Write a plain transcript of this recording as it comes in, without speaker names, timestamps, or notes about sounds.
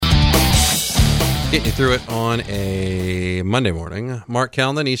Getting you through it on a Monday morning. Marc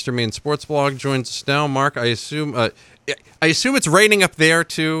Calnan, Eastern Maine Sports blog, joins us now. Mark, I assume it's raining up there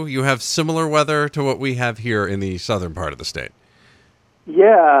too. You have similar weather to what we have here in the southern part of the state.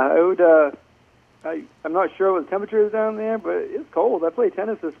 Yeah, it would. I'm not sure what the temperature is down there, but it's cold. I played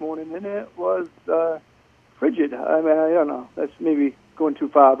tennis this morning, and it was frigid. I mean, I don't know. That's maybe going too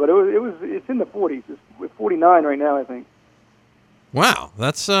far, but it's in the 40s. It's 49 right now, I think. Wow,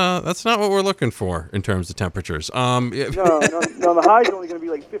 that's not what we're looking for in terms of temperatures. No, the high is only going to be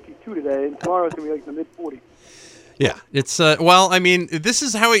like 52 today, and tomorrow it's going to be like the mid-40s. Yeah, it's well, I mean, this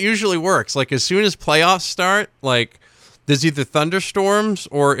is how it usually works. Like as soon as playoffs start, like there's either thunderstorms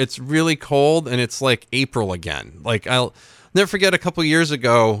or it's really cold and it's like April again. Like I'll never forget a couple years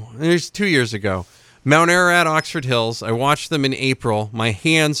ago, there's 2 years ago, Mount Ararat, Oxford Hills. I watched them in April. My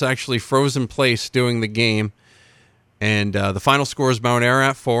hands actually froze in place doing the game. And the final score is Mount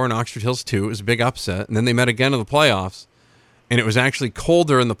Ararat 4 and Oxford Hills 2. It was a big upset. And then they met again in the playoffs. And it was actually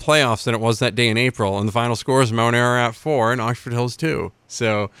colder in the playoffs than it was that day in April. And the final score is Mount Ararat 4 and Oxford Hills 2.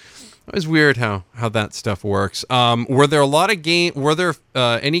 So it was weird how that stuff works. Were there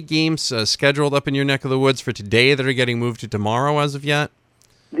any games scheduled up in your neck of the woods for today that are getting moved to tomorrow as of yet?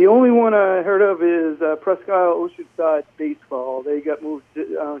 The only one I heard of is Presque Isle Oceanside baseball. They got moved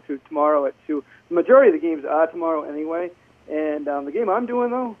to tomorrow at 2. The majority of the games are tomorrow anyway. And the game I'm doing,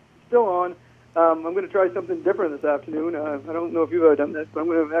 though, still on. I'm going to try something different this afternoon. I don't know if you've ever done this, but I'm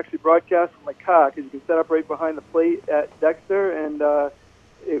going to actually broadcast from my car because you can set up right behind the plate at Dexter, and I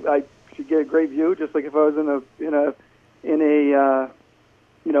should get a great view, just like if I was in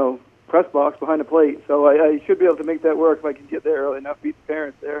a press box behind the plate. So I should be able to make that work if I can get there early enough, beat the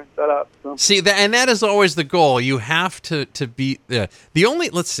parents there and set up. So. See, that is always the goal. You have to beat the only.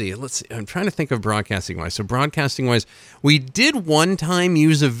 Let's see. I'm trying to think of broadcasting wise. So broadcasting wise, we did one time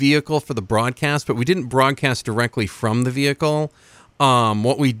use a vehicle for the broadcast, but we didn't broadcast directly from the vehicle.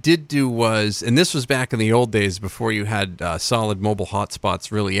 What we did do was, and this was back in the old days before you had solid mobile hotspots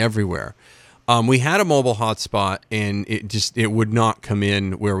really everywhere. We had a mobile hotspot, and it would not come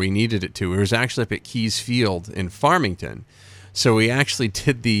in where we needed it to. It was actually up at Keys Field in Farmington. So we actually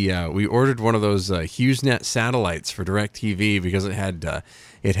did we ordered one of those HughesNet satellites for DirecTV because it had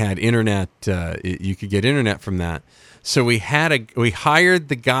internet. You could get internet from that. So we hired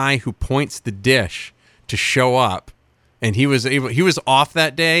the guy who points the dish to show up, and he was off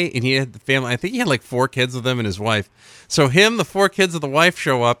that day, and he had the family. I think he had like 4 kids with him and his wife. So the 4 kids and the wife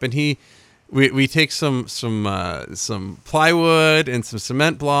show up, and we take some plywood and some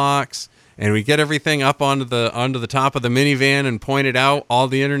cement blocks, and we get everything up onto the top of the minivan and point it out. All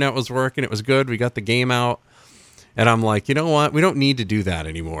the internet was working. It was good. We got the game out. And I'm like, you know what? We don't need to do that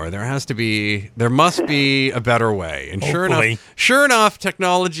anymore. There must be a better way. And sure enough,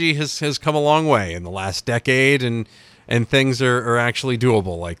 technology has come a long way in the last decade, and things are actually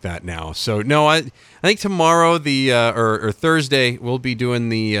doable like that now. So no, I think tomorrow or Thursday we'll be doing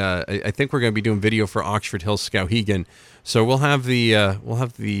I think we're going to be doing video for Oxford Hills Skowhegan. So we'll have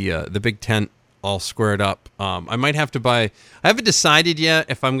the big tent all squared up. I might have to buy. I haven't decided yet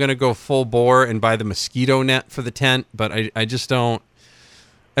if I'm going to go full bore and buy the mosquito net for the tent, but I just don't.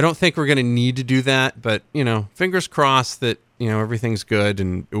 I don't think we're going to need to do that. But fingers crossed that everything's good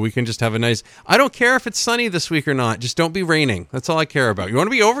and we can just have a nice. I don't care if it's sunny this week or not. Just don't be raining. That's all I care about. You want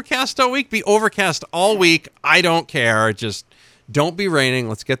to be overcast all week? Be overcast all week. I don't care. Just don't be raining.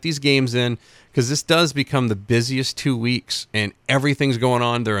 Let's get these games in, because this does become the busiest 2 weeks, and everything's going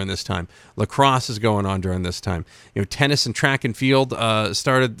on during this time. Lacrosse is going on during this time. Tennis and track and field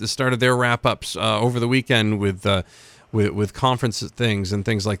started their wrap ups over the weekend with conference things and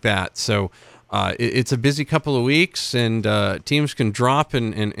things like that. So it's a busy couple of weeks, and teams can drop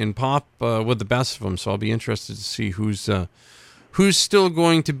and pop with the best of them. So I'll be interested to see who's still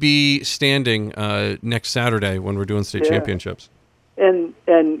going to be standing next Saturday when we're doing state championships. And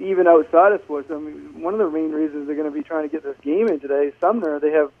even outside of sports, I mean, one of the main reasons they're going to be trying to get this game in today, Sumner,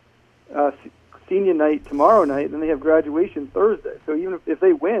 they have senior night tomorrow night, and then they have graduation Thursday. So even if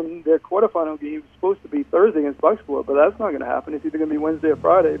they win, their quarterfinal game is supposed to be Thursday against Bucksport, but that's not going to happen. It's either going to be Wednesday or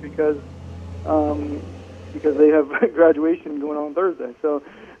Friday because they have graduation going on Thursday. So,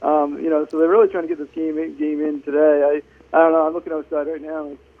 so they're really trying to get this game in today. I don't know. I'm looking outside right now.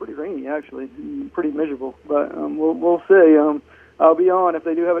 It's pretty rainy, actually, pretty miserable. But we'll see. I'll be on if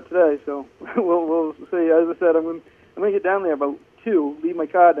they do have it today. So we'll see. As I said, I'm going to get down there about 2, leave my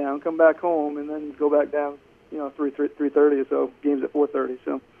car down, come back home, and then go back down. 3:30 or so. Games at 4:30.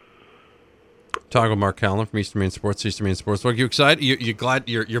 So. Talking with Marc Calnan from Eastern Maine Sports. Are you excited? You glad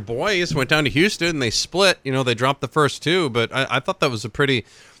your boys went down to Houston and they split? They dropped the first 2, but I thought that was a pretty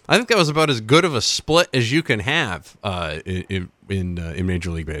I think that was about as good of a split as you can have in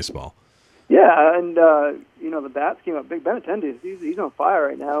Major League Baseball. Yeah, and the bats came up. Big Benintendi, he's on fire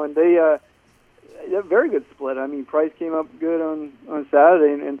right now, and they a very good split. I mean, Price came up good on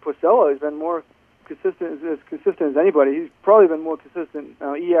Saturday, and Porcello has been more consistent as anybody. He's probably been more consistent.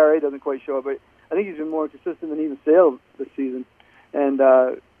 ERA doesn't quite show it, but I think he's been more consistent than even Sale this season. And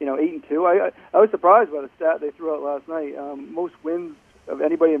 8-2. I was surprised by the stat they threw out last night. Most wins of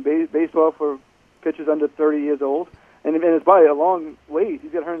anybody in baseball for pitchers under 30 years old, and it's by a long ways.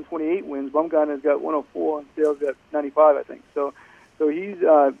 He's got 128 wins. Bumgarner's got 104, and Sale's got 95, I think. So he's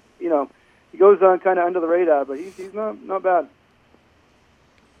he goes on kind of under the radar, but he's not bad.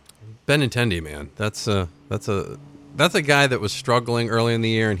 Benintendi, man, that's a guy that was struggling early in the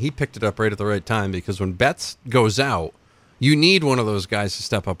year, and he picked it up right at the right time, because when Betts goes out, you need one of those guys to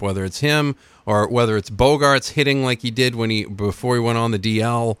step up, whether it's him or whether it's Bogarts hitting like he did before he went on the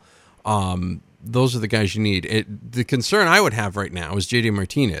DL. Those are the guys you need. The concern I would have right now is JD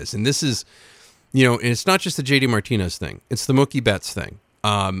Martinez, and this is, it's not just the JD Martinez thing; it's the Mookie Betts thing.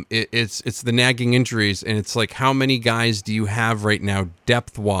 It's the nagging injuries, and it's like, how many guys do you have right now,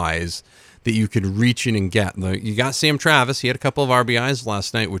 depth wise, that you could reach in and get? You got Sam Travis; he had a couple of RBIs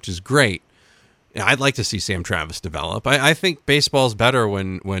last night, which is great. I'd like to see Sam Travis develop. I think baseball's better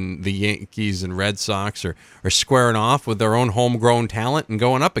when the Yankees and Red Sox are squaring off with their own homegrown talent and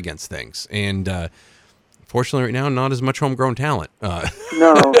going up against things. And fortunately, right now, not as much homegrown talent.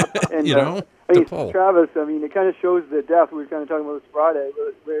 No, and Travis. I mean, it kind of shows the depth. We were kind of talking about this Friday.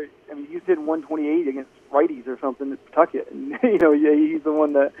 Where he's hitting 128 against righties or something at Pawtucket, and he's the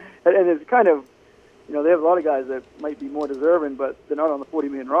one that. And it's kind of. They have a lot of guys that might be more deserving, but they're not on the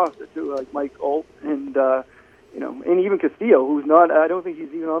 40-man roster too, like Mike Alt and and even Castillo, who's not. I don't think he's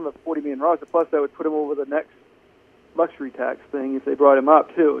even on the 40-man roster. Plus, that would put him over the next luxury tax thing if they brought him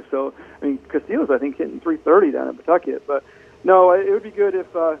up too. So, Castillo's I think hitting 330 down at Pawtucket. But no, it would be good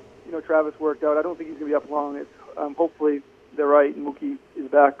if Travis worked out. I don't think he's going to be up long. It's hopefully they're right and Mookie is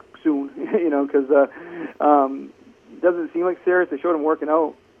back soon. Because it doesn't seem like serious. They showed him working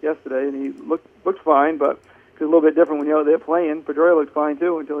out yesterday, and he looked fine, but it's a little bit different when you're out there playing. Pedroia looked fine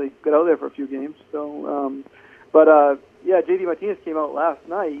too until he got out there for a few games. So, JD Martinez came out last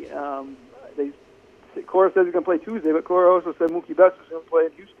night. Cora says he's going to play Tuesday, but Cora also said Mookie Betts was going to play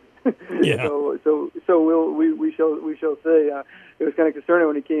in Houston. Yeah. So we shall see. It was kind of concerning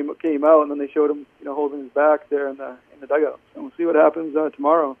when he came out, and then they showed him holding his back there in the dugout. So we'll see what happens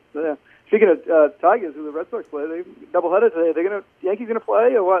tomorrow. So, yeah. Speaking of Tigers, who the Red Sox play, they doubleheaded today. Yankees going to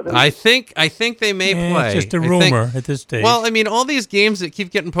play or what? I think they may play. It's just a rumor at this stage. Well, all these games that keep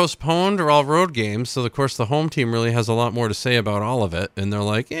getting postponed are all road games, so of course the home team really has a lot more to say about all of it, and they're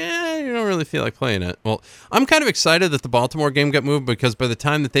like, you don't really feel like playing it. Well, I'm kind of excited that the Baltimore game got moved, because by the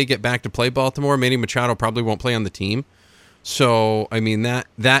time that they get back to play Baltimore, Manny Machado probably won't play on the team. So,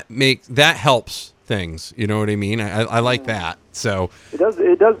 that helps things. You know what I mean? I like that. So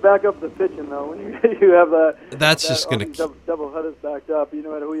it does back up the pitching though when you have just going to double headers backed up. You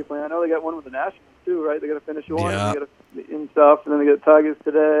know who you play. I know they got one with the Nationals too, right? They got to finish one, and they got to in stuff, and then they got Tigers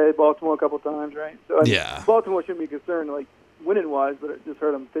today, Baltimore a couple times, right? So Baltimore shouldn't be concerned like winning wise, but it just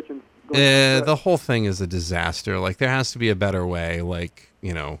hurt them pitching. The whole thing is a disaster. Like, there has to be a better way. Like,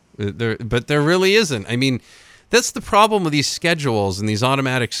 but there really isn't. That's the problem with these schedules and these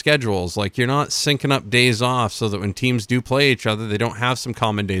automatic schedules. Like, you're not syncing up days off so that when teams do play each other, they don't have some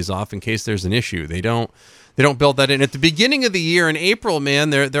common days off in case there's an issue. They don't build that in. At the beginning of the year in April, man,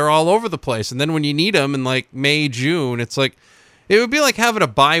 they're all over the place. And then when you need them in like May, June, it's like it would be like having a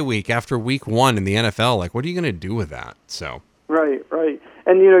bye week after week 1 in the NFL. Like, what are you going to do with that? So right.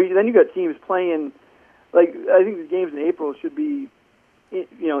 And then you got teams playing. Like, I think the games in April should be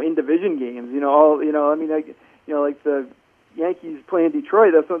in division games. Like the Yankees playing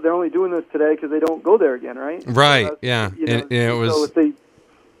Detroit. They're only doing this today because they don't go there again, right? Right. So yeah. It was. So if they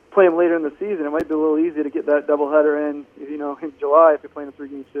play them later in the season, it might be a little easier to get that doubleheader in July if you're playing a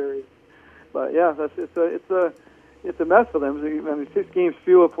 3-game series. But yeah, it's a mess for them. 6 games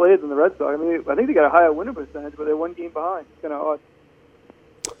fewer played than the Red Sox. I think they got a higher winning percentage, but they're 1 game behind. It's kind of odd.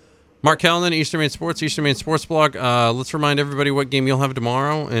 Marc Calnan, Eastern Maine Sports, Eastern Maine Sports Blog. Let's remind everybody what game you'll have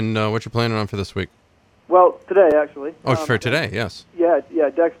tomorrow and what you're planning on for this week. Well, today, actually. Oh, for today, yes. Yeah,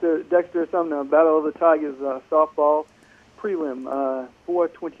 Dexter Sumner, Battle of the Tigers softball prelim,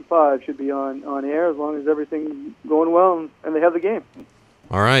 4:25 should be on air as long as everything's going well and they have the game.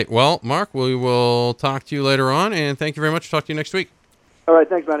 All right. Well, Mark, we will talk to you later on, and thank you very much. Talk to you next week. All right,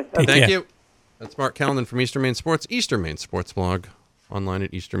 thanks, Manny. Thank you. That's Marc Calnan from Eastern Maine Sports, Eastern Maine Sports Blog, online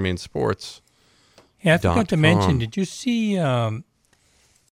at Eastern Maine Sports. Yeah, I forgot to mention, did you see